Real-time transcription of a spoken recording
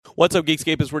What's up,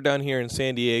 Geekscapists? We're down here in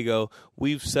San Diego.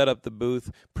 We've set up the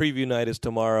booth. Preview night is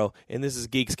tomorrow, and this is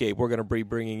Geekscape. We're going to be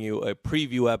bringing you a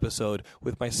preview episode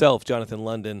with myself, Jonathan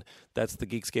London. That's the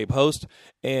Geekscape host,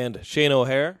 and Shane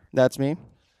O'Hare. That's me.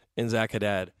 And Zack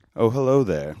Haddad. Oh, hello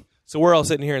there. So we're all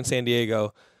sitting here in San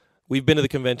Diego. We've been to the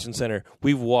convention center.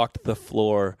 We've walked the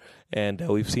floor, and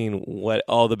we've seen what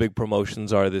all the big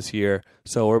promotions are this year.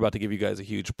 So we're about to give you guys a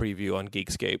huge preview on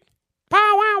Geekscape.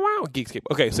 Wow, wow, wow. Geekscape.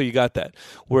 Okay, so you got that.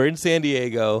 We're in San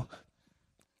Diego.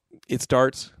 It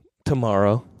starts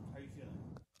tomorrow. How are you feeling?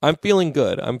 I'm feeling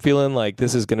good. I'm feeling like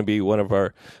this is going to be one of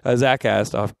our... Zach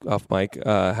asked off mic,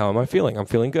 how am I feeling? I'm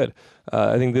feeling good.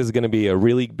 I think this is going to be a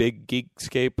really big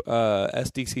Geekscape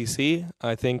SDCC.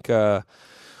 I think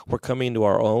we're coming to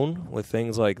our own with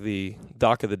things like the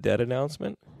Dock of the Dead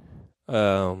announcement.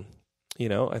 I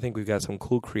think we've got some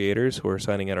cool creators who are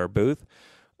signing at our booth.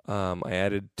 I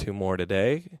added 2 more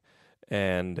today,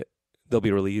 and they'll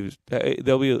be released.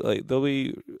 They'll be up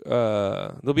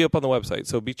on the website.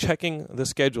 So be checking the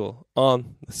schedule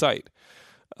on the site.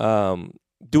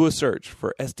 Do a search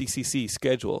for SDCC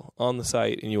schedule on the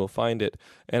site, and you will find it.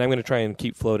 And I'm going to try and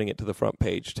keep floating it to the front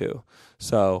page too.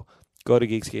 So go to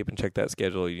Geekscape and check that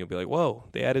schedule. You'll be like, whoa,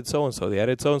 they added so-and-so. They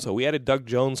added so-and-so. We added Doug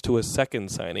Jones to a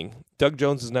second signing. Doug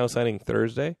Jones is now signing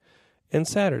Thursday and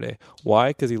Saturday. Why?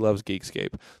 Because he loves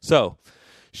Geekscape. So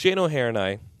Shane O'Hare and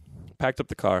I packed up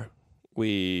the car.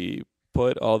 We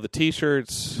put all the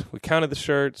T-shirts. We counted the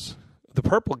shirts. The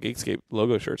purple Geekscape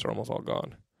logo shirts are almost all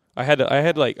gone. I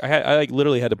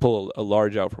literally had to pull a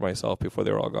large out for myself before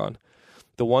they were all gone.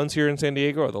 The ones here in San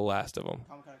Diego are the last of them.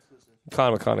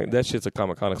 Comic-Con, that shit's a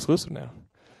Comic-Con exclusive now.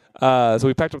 So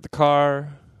we packed up the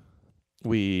car.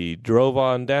 We drove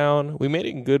on down. We made it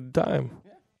in good time.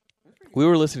 We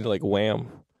were listening to like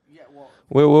Wham. Yeah,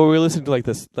 we were listening to like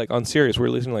this, like on Sirius. We were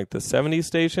listening to like the 70s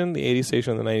station, the 80s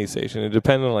station, and the 90s station. It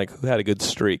depended on like who had a good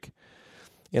streak.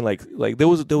 And like there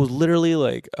was literally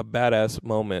like a badass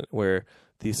moment where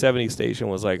the 70s station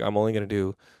was like, I'm only gonna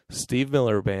do Steve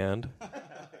Miller Band,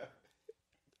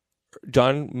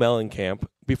 John Mellencamp.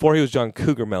 Before he was John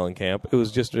Cougar Mellencamp, it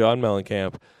was just John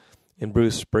Mellencamp and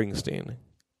Bruce Springsteen.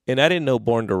 And I didn't know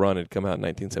Born to Run had come out in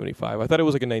 1975. I thought it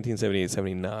was like in 1978,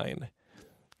 79.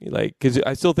 Like, because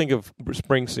I still think of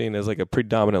Springsteen as like a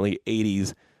predominantly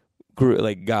 80s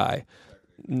like guy.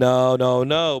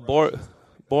 No.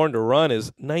 Born to Run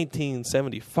is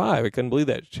 1975. I couldn't believe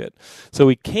that shit. So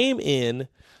we came in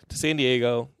to San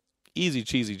Diego. Easy,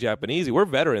 cheesy, Japanesey. We're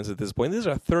veterans at this point. This is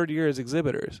our 3rd year as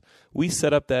exhibitors. We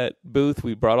set up that booth.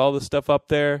 We brought all the stuff up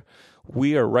there.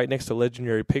 We are right next to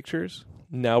Legendary Pictures,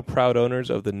 now proud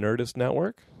owners of the Nerdist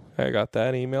Network. I got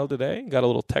that email today. Got a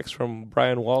little text from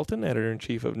Brian Walton,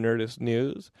 editor-in-chief of Nerdist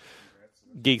News,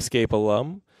 Geekscape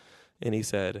alum, and he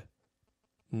said,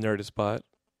 Nerdist bot.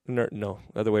 No,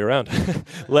 other way around.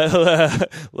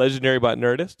 Legendary bot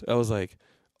Nerdist. I was like,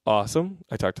 awesome.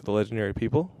 I talked to the Legendary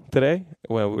people today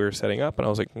when we were setting up, and I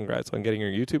was like, congrats on getting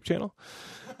your YouTube channel.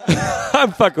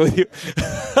 I'm fucking with you.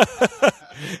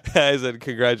 I said,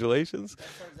 congratulations.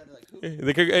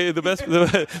 The best.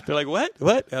 They're like, what?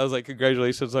 I was like,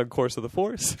 congratulations on Course of the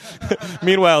Force.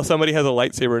 Meanwhile, somebody has a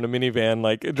lightsaber in a minivan,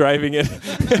 like driving it.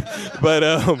 But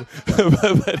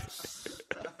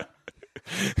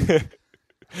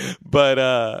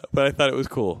I thought it was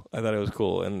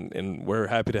cool. And we're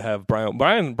happy to have Brian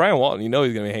Walton. You know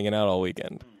he's gonna be hanging out all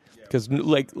weekend because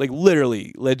like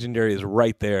literally, Legendary is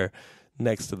right there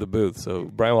next to the booth. So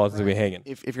Brian Walton's gonna be hanging.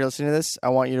 If you're listening to this, I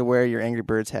want you to wear your Angry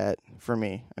Birds hat for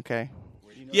me. Okay.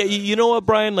 Yeah, you know what,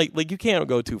 Brian? Like you can't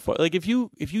go too far. Like if you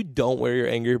don't wear your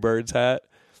Angry Birds hat,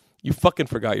 you fucking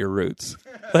forgot your roots.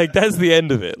 Like that's the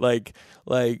end of it. Like.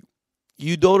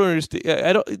 You don't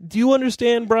understand. Do you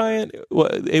understand, Brian? Well,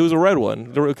 it was a red one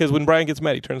because when Brian gets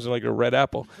mad, he turns into like a red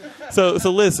apple. So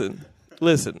listen.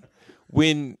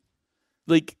 When,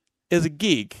 like, as a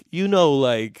geek, you know,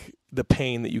 like the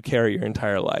pain that you carry your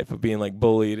entire life of being like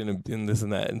bullied and this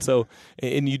and that,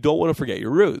 and you don't want to forget your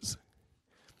roots.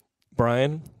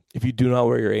 Brian, if you do not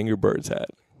wear your Angry Birds hat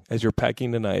as you're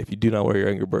packing tonight, if you do not wear your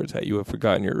Angry Birds hat, you have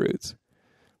forgotten your roots,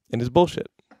 and it's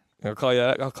bullshit. I'll call it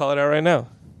out right now.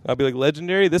 I'll be like,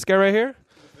 Legendary, this guy right here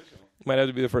might have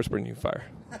to be the first person you fire.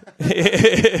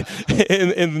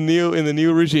 in the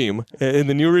new regime,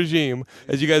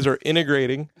 as you guys are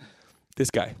integrating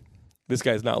this guy. This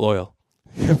guy's not loyal.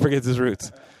 Forgets his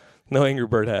roots. No Angry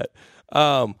Bird hat.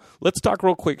 Let's talk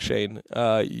real quick, Shane.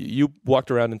 You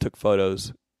walked around and took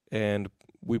photos, and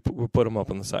we put them up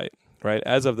on the site, right?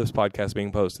 As of this podcast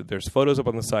being posted, there's photos up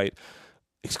on the site,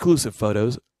 exclusive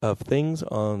photos of things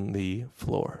on the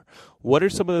floor. What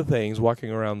are some of the things walking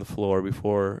around the floor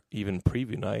before even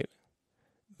preview night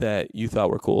that you thought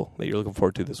were cool that you're looking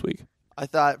forward to this week? I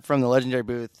thought from the Legendary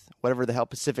booth, whatever the hell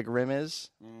Pacific Rim is,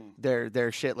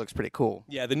 their shit looks pretty cool.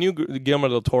 Yeah, the new Guillermo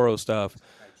del Toro stuff.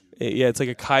 Yeah, it's like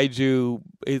a kaiju.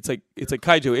 It's like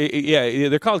kaiju. Yeah,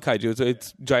 they're called kaiju.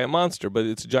 It's giant monster, but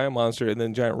it's a giant monster and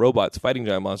then giant robots fighting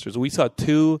giant monsters. We saw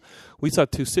two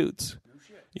suits.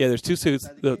 Yeah, there's 2 suits.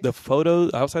 The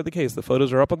photos outside the case. The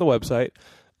photos are up on the website.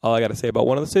 All I got to say about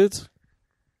one of the suits: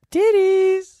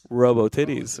 Titties. Robo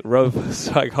titties.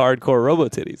 Like hardcore robo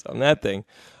titties on that thing.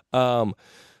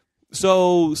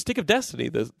 So Stick of Destiny,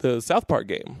 the South Park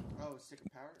game.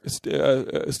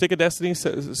 Stick of Destiny,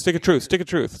 Stick of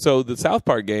Truth. So the South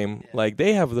Park game, like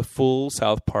they have the full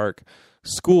South Park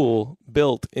school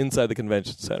built inside the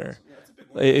convention center.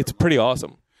 It's pretty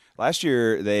awesome. Last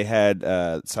year they had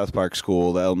South Park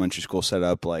School, the elementary school, set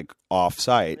up like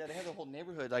off-site. Yeah, they had the whole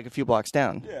neighborhood like a few blocks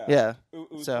down. Yeah.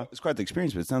 So it's quite the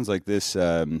experience, but it sounds like this,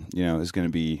 is going to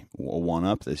be a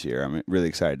one-up this year. I'm really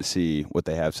excited to see what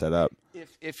they have set up.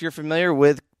 If you're familiar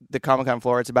with the Comic-Con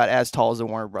floor, it's about as tall as the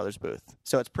Warner Brothers booth.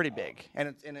 So it's pretty big.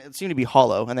 And it seemed to be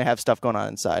hollow, and they have stuff going on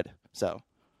inside. So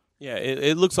yeah,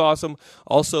 it looks awesome.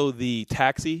 Also, the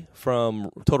taxi from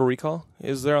Total Recall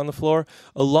is there on the floor,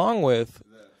 along with...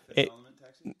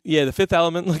 the Fifth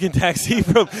Element looking taxi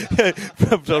from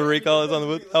Total Recall is on the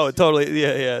booth. Oh, totally.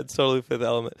 Yeah, it's totally Fifth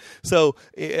Element. So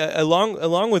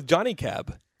along with Johnny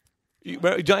Cab. You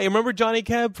remember Johnny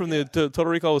Cab from the Total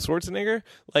Recall with Schwarzenegger?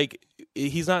 Like,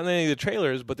 he's not in any of the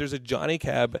trailers, but there's a Johnny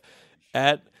Cab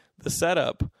at the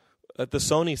setup, at the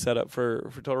Sony setup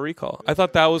for Total Recall. I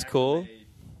thought that was cool.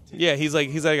 Yeah, he's like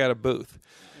at a booth.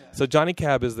 So Johnny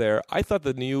Cab is there. I thought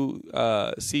the new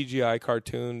CGI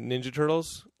cartoon Ninja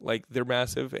Turtles, like they're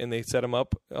massive, and they set them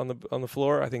up on the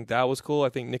floor. I think that was coll. I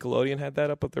think Nickelodeon had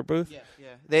that up at their booth.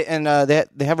 Yeah.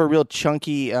 They have a real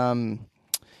chunky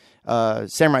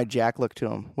Samurai Jack look to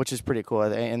them, which is pretty cool.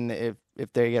 And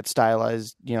if they get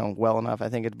stylized, well enough, I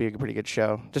think it'd be a pretty good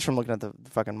show. Just from looking at the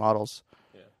fucking models.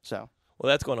 Yeah. So. Well,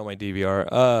 that's going on my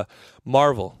DVR.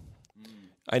 Marvel.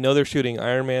 I know they're shooting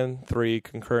Iron Man 3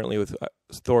 concurrently with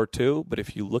Thor 2, but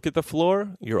if you look at the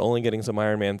floor, you're only getting some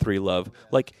Iron Man 3 love.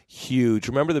 Like, huge.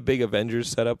 Remember the big Avengers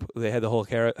setup? They had the whole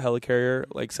helicarrier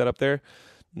like set up there?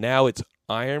 Now it's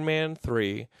Iron Man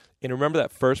 3. And remember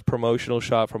that first promotional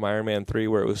shot from Iron Man 3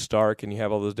 where it was Stark and you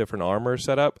have all those different armors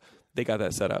set up? They got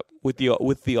that set up with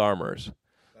the armors.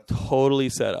 Totally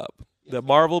set up. The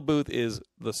Marvel booth is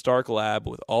the Stark lab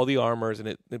with all the armors,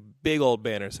 and the big old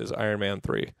banner says Iron Man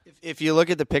 3. If you look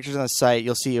at the pictures on the site,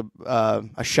 you'll see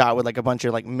a shot with like a bunch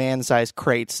of like man-sized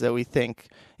crates that we think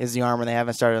is the armor. They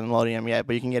haven't started unloading them yet,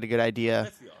 but you can get a good idea.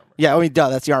 That's the armor. Yeah,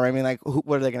 that's the armor. I mean, like,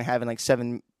 what are they going to have in like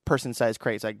 7-person-sized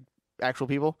crates? Like actual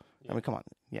people? Yeah. I mean, come on.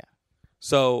 Yeah.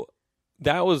 So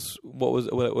that was what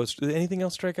it was. Did anything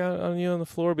else strike out on you on the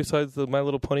floor besides the My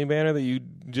Little Pony banner that you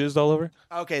jizzed all over?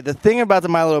 Okay, the thing about the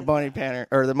My Little Pony banner,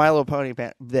 or the My Little Pony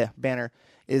banner,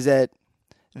 is that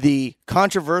the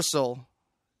controversial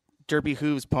Derpy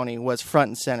Hooves pony was front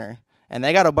and center, and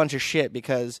they got a bunch of shit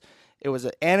because it was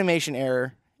an animation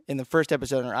error in the first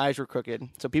episode, and her eyes were crooked.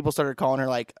 So people started calling her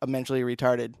like a mentally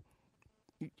retarded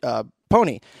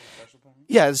pony.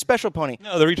 Yeah, it's a special pony.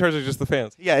 No, the retards are just the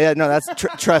fans. Yeah, no, that's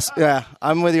trust. Yeah,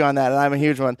 I'm with you on that, and I'm a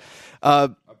huge one.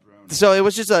 So it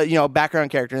was just a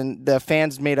background character, and the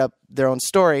fans made up their own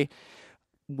story.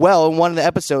 Well, in one of the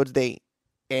episodes, they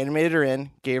animated her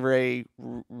in, gave her a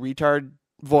retard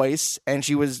voice, and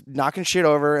she was knocking shit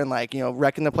over and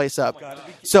wrecking the place up.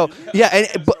 So yeah,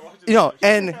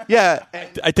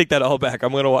 I take that all back.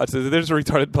 I'm gonna watch this. If there's a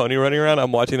retarded pony running around,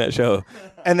 I'm watching that show.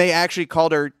 And they actually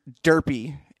called her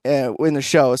Derpy in the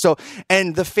show. So,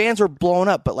 and the fans were blown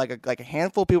up, but like a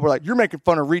handful of people were like, "You're making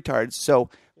fun of retards." So,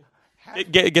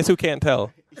 guess who can't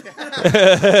tell?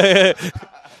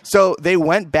 So they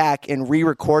went back and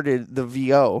re-recorded the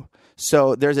VO.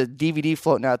 So there's a DVD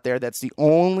floating out there that's the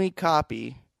only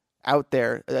copy out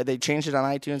there. They changed it on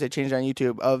iTunes. They changed it on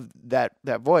YouTube of that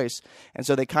voice. And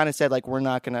so they kind of said, like, we're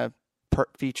not going to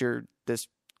feature this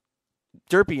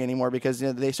Derpy anymore because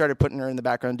they started putting her in the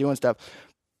background doing stuff.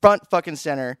 Front fucking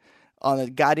center on the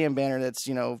goddamn banner that's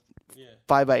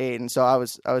 5x8. And so I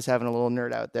was having a little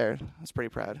nerd out there. I was pretty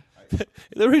proud.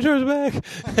 The retard's back.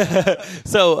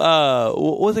 So,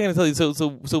 what was I going to tell you?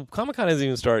 So Comic-Con hasn't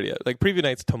even started yet. Like, preview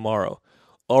night's tomorrow.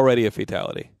 Already a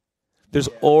fatality. There's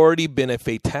already been a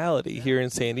fatality here in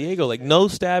San Diego. Like, no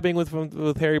stabbing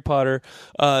with Harry Potter.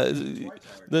 No.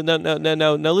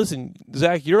 Listen,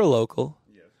 Zach, you're a local.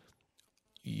 Yes.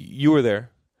 You were there.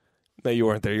 No, you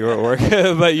weren't there. You were at work,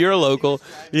 but you're a local.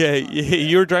 Yeah,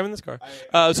 you were driving this car.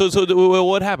 So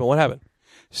what happened? What happened?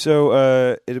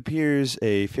 So it appears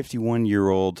a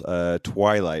 51-year-old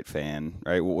Twilight fan,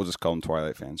 right? We'll just call them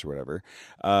Twilight fans or whatever.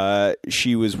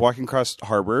 She was walking across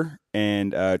harbor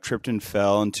and tripped and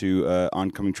fell into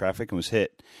oncoming traffic and was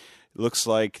hit. Looks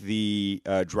like the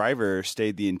driver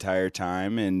stayed the entire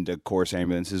time, and of course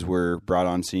ambulances were brought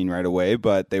on scene right away,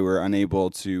 but they were unable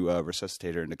to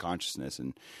resuscitate her into consciousness,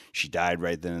 and she died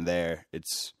right then and there.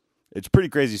 It's pretty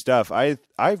crazy stuff. I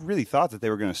really thought that they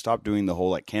were going to stop doing the whole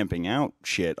like camping out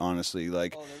shit, honestly.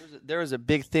 Like there was a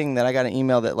big thing that I got an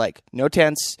email that like no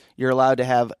tents, you're allowed to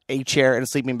have a chair and a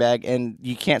sleeping bag, and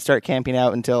you can't start camping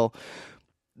out until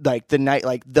like the night,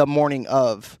 like the morning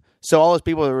of. So all those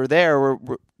people that were there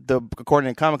were according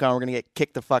to Comic-Con, were going to get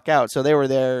kicked the fuck out. So they were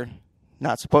there,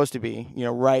 not supposed to be,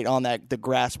 right on the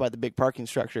grass by the big parking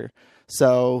structure.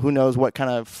 So who knows what kind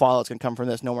of fallout's going to come from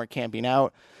this? No more camping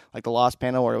out, like the Lost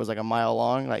panel where it was like a mile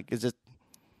long. Like it's just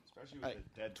especially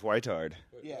with the dead Twitard.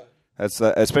 Yeah. That's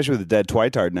especially with the dead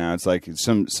Twitard now. It's like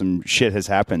some shit has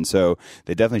happened, so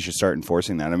they definitely should start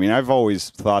enforcing that. I mean, I've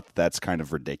always thought that's kind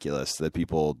of ridiculous that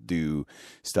people do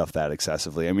stuff that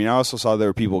excessively. I mean, I also saw there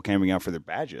were people camping out for their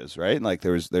badges, right? Like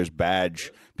there's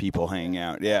badge people hanging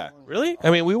out. Yeah. Really?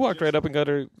 I mean, we walked right up and got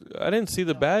her. I didn't see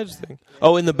the badge thing.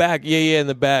 Oh, in the back. Yeah, in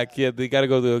the back. Yeah, they got to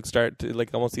go to start to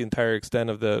like almost the entire extent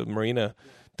of the marina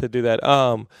to do that.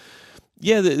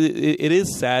 Yeah, it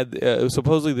is sad.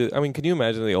 Supposedly, can you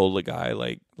imagine the older guy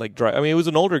like drive? I mean, it was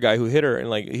an older guy who hit her, and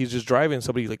like he's just driving.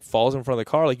 Somebody like falls in front of the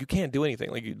car. Like you can't do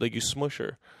anything. Like you smush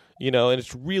her, And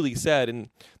it's really sad. And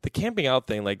the camping out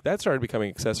thing, like that started becoming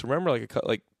excessive. Remember, it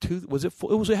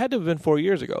had to have been 4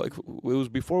 years ago. Like it was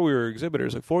before we were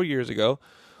exhibitors. Like 4 years ago,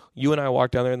 you and I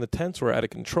walked down there, and the tents were out of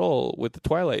control with the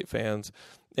Twilight fans.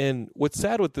 And what's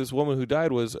sad with this woman who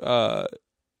died was.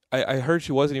 I heard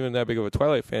she wasn't even that big of a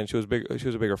Twilight fan. She was a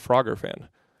bigger Frogger fan.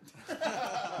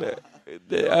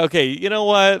 Okay, you know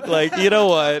what?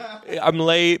 I'm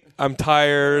late. I'm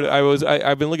tired.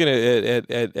 I've been looking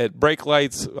at brake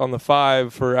lights on the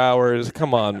 5 for hours.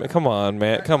 Come on,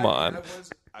 man. Come on.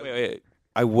 Wait.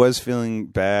 I was feeling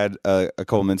bad a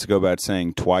couple minutes ago about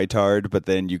saying Twitard, but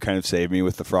then you kind of saved me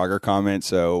with the Frogger comment.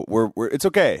 So we're it's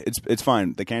okay. It's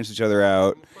fine. They cancel each other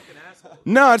out.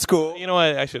 No, it's cool. You know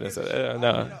what? I shouldn't have said it.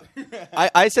 No.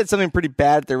 I said something pretty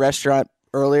bad at the restaurant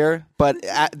earlier, but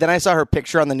then I saw her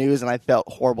picture on the news and I felt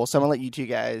horrible. So I'm going to let you two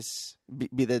guys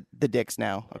be the dicks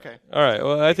now. Okay. All right.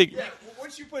 Well, I think... Yeah.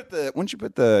 Once you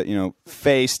put the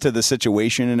face to the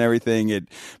situation and everything, it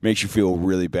makes you feel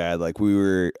really bad. Like we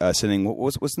were sitting.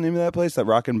 What's the name of that place? That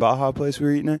Rockin' Baja place we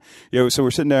were eating at. Yeah. So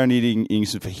we're sitting down eating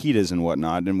some fajitas and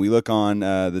whatnot, and we look on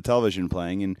the television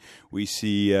playing, and we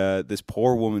see this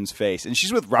poor woman's face, and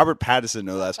she's with Robert Pattinson,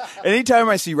 no less. Anytime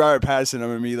I see Robert Pattinson, I'm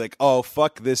gonna be like, oh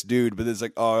fuck this dude. But it's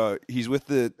like, oh, he's with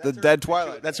the dead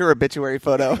Twilight. That's her obituary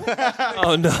photo.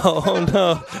 Oh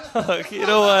no. You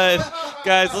know what,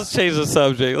 guys? Let's change the subject.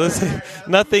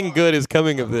 Nothing good is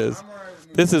coming of this.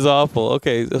 This is awful.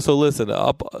 Okay, so listen.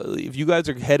 If you guys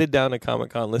are headed down to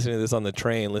Comic-Con, listening to this on the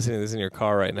train, listening to this in your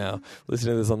car right now,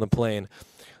 listening to this on the plane,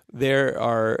 there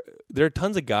are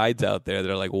tons of guides out there that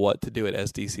are like what to do at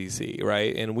SDCC,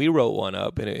 right? And we wrote one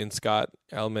up, and Scott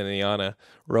Almaniana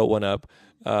wrote one up.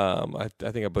 I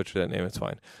think I butchered that name. It's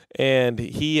fine. And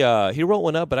he wrote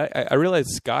one up, but I realized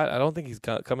Scott, I don't think he's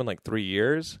come in like 3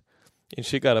 years. And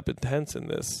shit got up intense in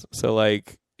this. So,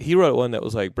 like, he wrote one that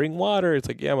was like, bring water. It's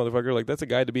like, yeah, motherfucker, like, that's a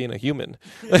guide to being a human.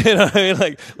 You know what I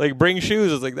mean? Like bring shoes.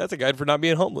 It's like, that's a guide for not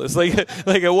being homeless. Like,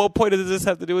 at what point does this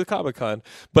have to do with Comic-Con?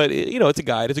 But, it's a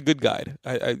guide. It's a good guide.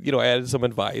 I added some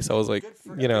advice. I was like,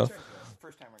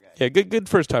 Yeah, good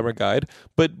first-timer guide.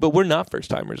 But we're not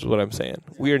first-timers is what I'm saying.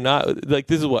 We are not, like,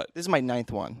 this is what? This is my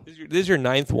 9th one. This is your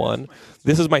 9th one.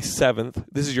 This is my 7th.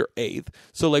 This is your 8th.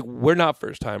 So, like, we're not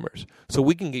first-timers. So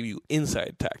we can give you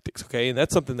inside tactics, okay? And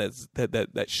that's something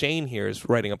that Shane here is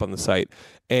writing up on the site.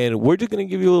 And we're just going to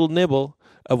give you a little nibble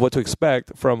of what to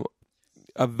expect from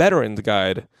a veteran's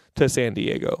guide to San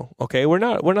Diego. Okay, we're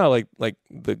not like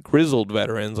the grizzled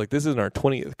veterans. Like, this isn't our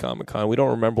 20th Comic-Con. We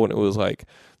don't remember when it was like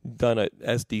done at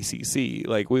SDCC.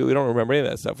 Like, we don't remember any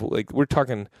of that stuff. Like, we're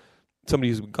talking somebody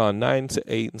who's gone 9 to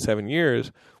 8 and 7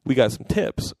 years. We got some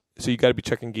tips. So you got to be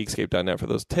checking Geekscape.net for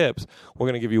those tips. We're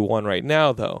going to give you one right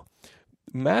now, though.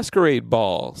 Masquerade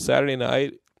Ball, Saturday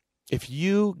night. If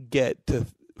you get to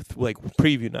like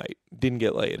preview night, didn't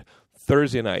get laid.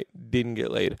 Thursday night, didn't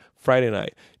get laid. Friday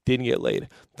night, didn't get laid.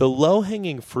 The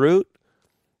low-hanging fruit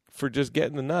for just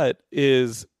getting the nut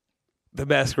is the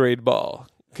Masquerade Ball.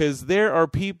 Because there are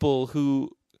people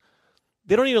who,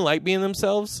 they don't even like being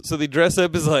themselves, so they dress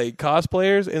up as, like,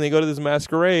 cosplayers, and they go to this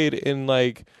masquerade, and,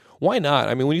 like, why not?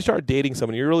 I mean, when you start dating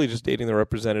someone, you're really just dating the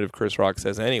representative Chris Rock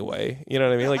says anyway. You know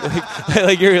what I mean?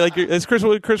 Like you're as Chris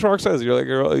Rock says.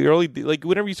 You're only like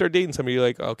whenever you start dating somebody, you're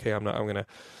like, okay, I'm not gonna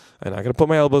put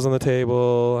my elbows on the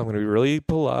table. I'm gonna be really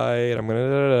polite. I'm gonna.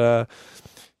 Da, da, da.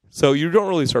 So you don't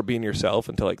really start being yourself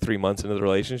until like 3 months into the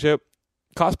relationship.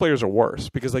 Cosplayers are worse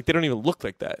because like they don't even look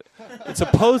like that. And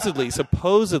supposedly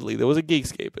there was a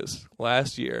Geekscapist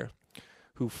last year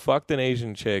who fucked an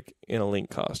Asian chick in a Link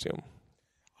costume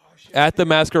at the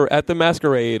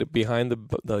masquerade behind the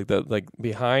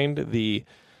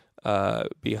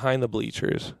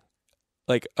bleachers,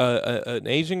 like an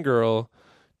Asian girl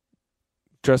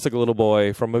dressed like a little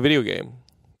boy from a video game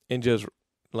and just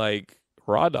like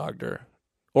raw dogged her.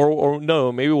 Or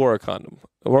no, maybe wore a condom.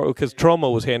 Because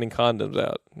Troma was handing condoms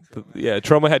out. Yeah,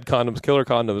 Troma had condoms, killer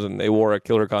condoms, and they wore a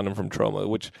killer condom from Troma,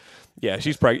 which, yeah,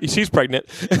 she's pregnant.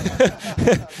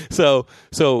 So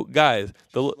guys,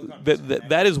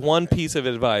 that is one piece of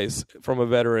advice from a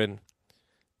veteran.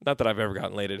 Not that I've ever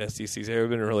gotten laid at SDCC. I've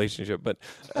been in a relationship, but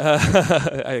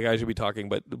I should be talking.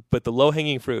 But the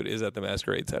low-hanging fruit is at the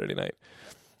masquerade Saturday night.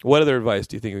 What other advice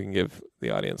do you think we can give the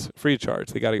audience? Free of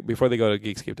charge. They got to before they go to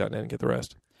Geekscape.net and get the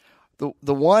rest.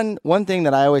 The one thing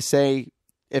that I always say,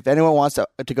 if anyone wants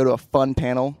to go to a fun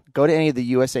panel, go to any of the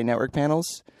USA Network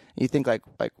panels. You think like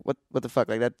what the fuck?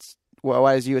 Like that's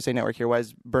why is USA Network here? Why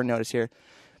is Burn Notice here?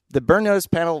 The Burn Notice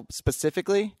panel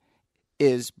specifically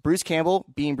is Bruce Campbell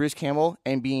being Bruce Campbell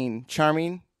and being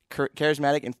charming,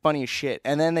 charismatic, and funny as shit.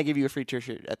 And then they give you a free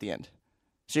t-shirt at the end.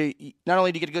 So not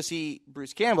only do you get to go see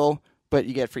Bruce Campbell, but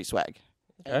you get free swag.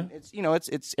 Okay. And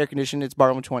it's air conditioned. It's bar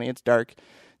room 20. It's dark.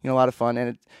 A lot of fun,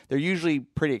 and they're usually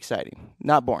pretty exciting,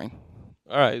 not boring.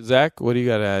 All right, Zach, what do you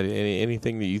got to add?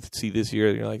 Anything that you see this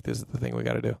year that you're like, this is the thing we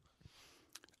got to do?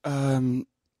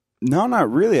 No,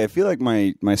 not really. I feel like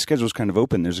my schedule's kind of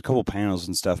open. There's a couple panels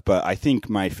and stuff, but I think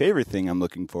my favorite thing I'm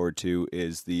looking forward to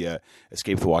is the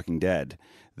Escape the Walking Dead,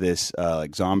 this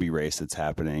like zombie race that's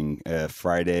happening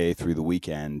Friday through the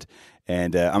weekend,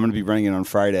 and I'm going to be running it on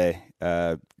Friday.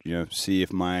 See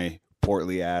if my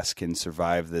portly ass can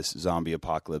survive this zombie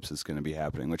apocalypse that's going to be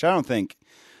happening, which I don't think.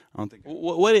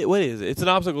 What is it? It's an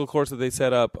obstacle course that they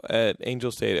set up at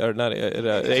Angel Stadium, or not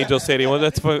at Angel Stadium. Well,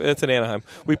 that's in Anaheim.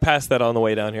 We passed that on the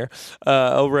way down here.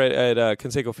 Over at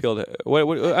Conseco Field.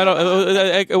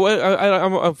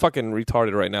 I'm fucking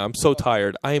retarded right now. I'm so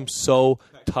tired. I am so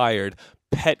tired.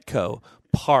 Petco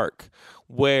Park,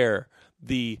 where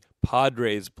the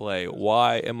Padres play.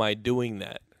 Why am I doing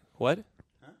that? What?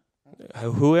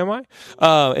 Who am I?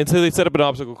 And so they set up an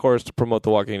obstacle course to promote The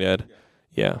Walking Dead.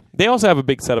 Yeah. They also have a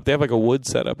big setup. They have like a wood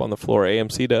setup on the floor.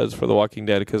 AMC does for The Walking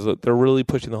Dead because they're really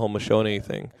pushing the whole Michonne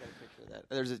thing.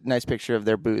 There's a nice picture of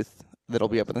their booth that'll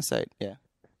be up on the site. Yeah.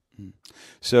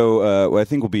 So what I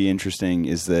think will be interesting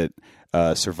is that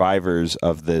survivors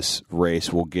of this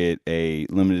race will get a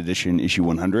limited edition issue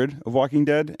 100 of Walking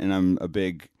Dead, and I'm a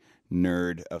big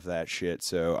nerd of that shit,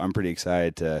 so I'm pretty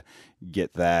excited to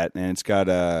get that. And it's got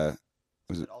an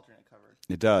alternate cover.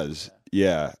 It does,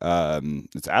 yeah.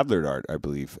 It's Adler art, I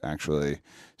believe, actually.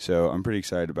 So I'm pretty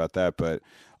excited about that. But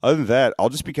other than that, I'll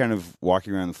just be kind of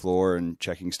walking around the floor and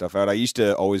checking stuff out. I used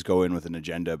to always go in with an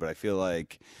agenda, but I feel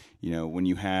like when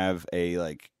you have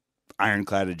a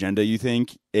ironclad agenda, you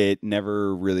think it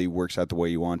never really works out the way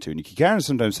you want to, and you can kind of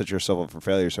sometimes set yourself up for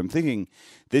failure. So I'm thinking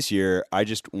this year I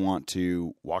just want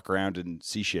to walk around and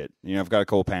see shit. I've got a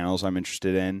couple panels I'm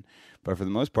interested in, but for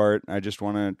the most part I just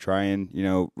want to try and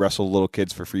wrestle little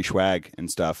kids for free swag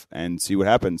and stuff and see what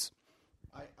happens.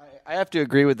 I have to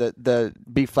agree with the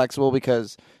be flexible,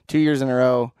 because 2 years in a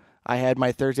row I had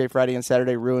my Thursday, Friday, and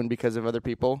Saturday ruined because of other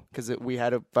people, because we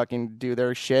had to fucking do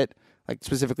their shit. Like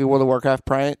specifically World of Warcraft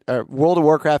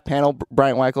panel,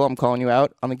 Bryant Weichel, I'm calling you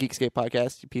out on the Geekscape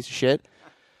podcast, you piece of shit.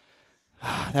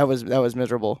 That was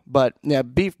miserable. But yeah,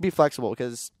 be flexible,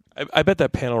 because I bet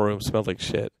that panel room smelled like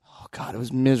shit. Oh god, it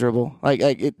was miserable. I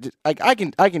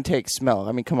can take smell.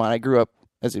 I mean, come on, I grew up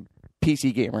as a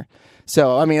PC gamer,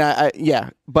 so I mean,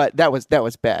 but that was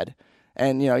bad.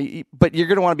 And but you're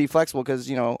gonna want to be flexible, because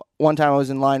one time I was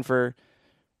in line for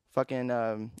fucking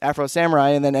Afro Samurai,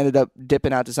 and then ended up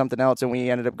dipping out to something else, and we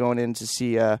ended up going in to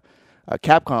see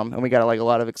Capcom, and we got a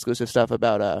lot of exclusive stuff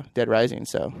about Dead Rising.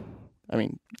 So, I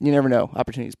mean, you never know,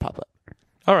 opportunities pop up.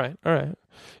 All right.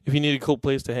 If you need a cool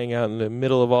place to hang out in the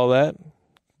middle of all that,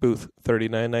 booth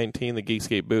 3919, the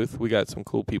Geekscape booth. We got some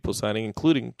cool people signing,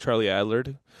 including Charlie Adler.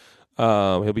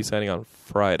 He'll be signing on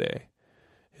Friday.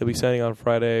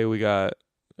 We got,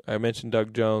 I mentioned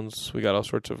Doug Jones. We got all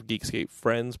sorts of Geekscape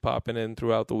friends popping in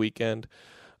throughout the weekend.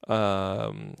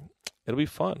 It'll be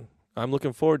fun. I'm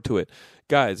looking forward to it.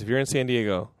 Guys, if you're in San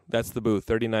Diego, That's the booth,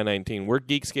 3919. We're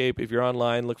Geekscape. If you're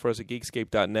online, look for us at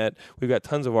geekscape.net. We've got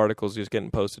tons of articles just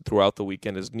getting posted throughout the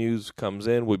weekend. As news comes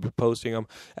in, we'll be posting them.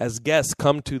 As guests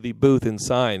come to the booth and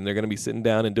sign, they're going to be sitting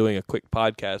down and doing a quick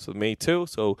podcast with me, too.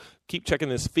 So keep checking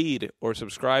this feed or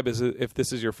subscribe if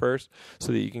this is your first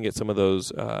so that you can get some of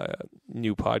those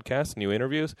new podcasts, new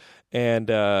interviews. And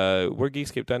we're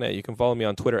geekscape.net. You can follow me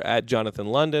on Twitter at Jonathan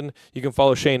London. You can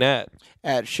follow Shane at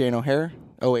Shane O'Hare,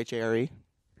 O'Hare.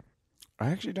 I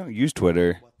actually don't use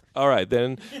Twitter. All right,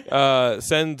 then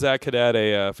send Zack Haddad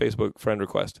a Facebook friend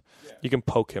request. Yeah. You can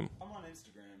poke him. I'm on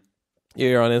Instagram. Yeah,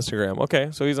 you're on Instagram. Okay,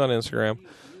 so he's on Instagram.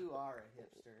 You are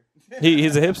a hipster.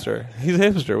 He's a hipster. He's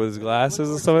a hipster with his glasses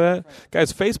and stuff like that.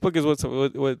 Guys, Facebook is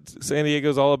what San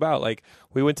Diego's all about. Like,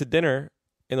 we went to dinner,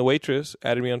 and the waitress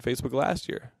added me on Facebook last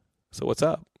year. So what's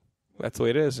up? That's the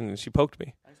way it is, and she poked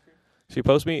me. She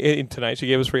posted me, and tonight she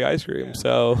gave us free ice cream.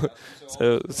 So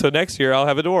next year I'll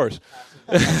have a divorce.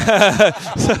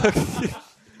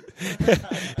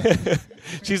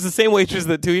 She's the same waitress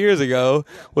that 2 years ago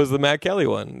was the Matt Kelly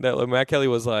one. That Matt Kelly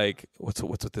was like, "What's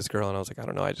with this girl?" And I was like, "I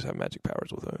don't know. I just have magic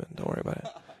powers with women. Don't worry about it."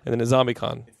 And then at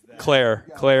ZombieCon, Claire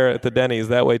at the Denny's,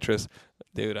 that waitress,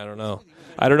 dude, I don't know.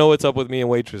 I don't know what's up with me and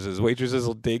waitresses. Waitresses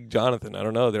will dig Jonathan. I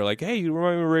don't know. They're like, "Hey, you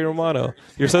remind me of Ray Romano.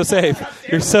 You're so safe.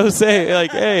 You're so safe."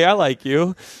 Like, "Hey, I like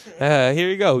you. Here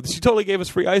you go." She totally gave us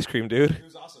free ice cream, dude. It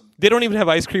was awesome. They don't even have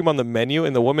ice cream on the menu.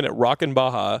 And the woman at Rockin'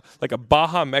 Baja, like a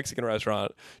Baja Mexican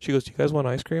restaurant, she goes, "Do you guys want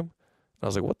ice cream?" And I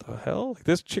was like, "What the hell? Like,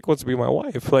 this chick wants to be my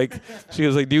wife." Like, she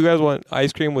was like, "Do you guys want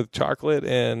ice cream with chocolate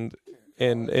and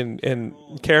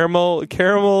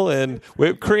caramel and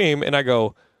whipped cream?" And I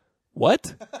go,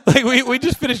 "What?" Like, we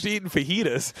just finished eating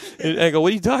fajitas. And I go,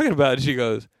 "What are you talking about?" And she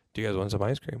goes, "Do you guys want some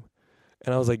ice cream?"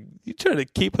 And I was like, "You trying to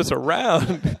keep us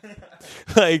around?"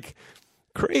 Like,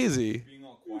 crazy.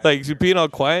 Like, she's being all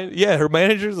quiet. Yeah, her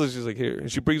manager's just like, "Here."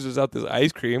 And she brings us out this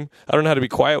ice cream. I don't know how to be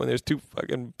quiet when there's two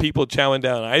fucking people chowing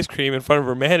down ice cream in front of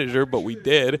her manager, but we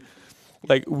did.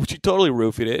 Like, she totally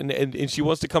roofied it, and she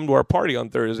wants to come to our party on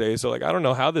Thursday. So, like, I don't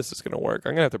know how this is going to work.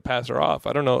 I'm going to have to pass her off.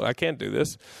 I don't know. I can't do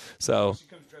this. So, She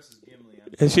comes dressed as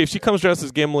Gimli. if she comes dressed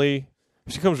as Gimli,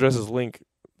 if she comes dressed as Link,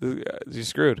 she's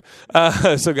screwed.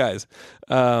 So, guys,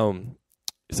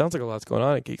 it sounds like a lot's going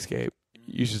on at Geekscape.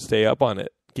 You should stay up on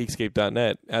it.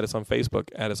 Geekscape.net. Add us on Facebook.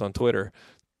 Add us on Twitter.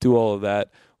 Do all of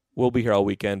that. We'll be here all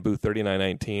weekend. Booth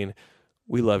 3919.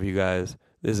 We love you guys.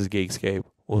 This is Geekscape.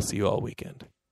 We'll see you all weekend.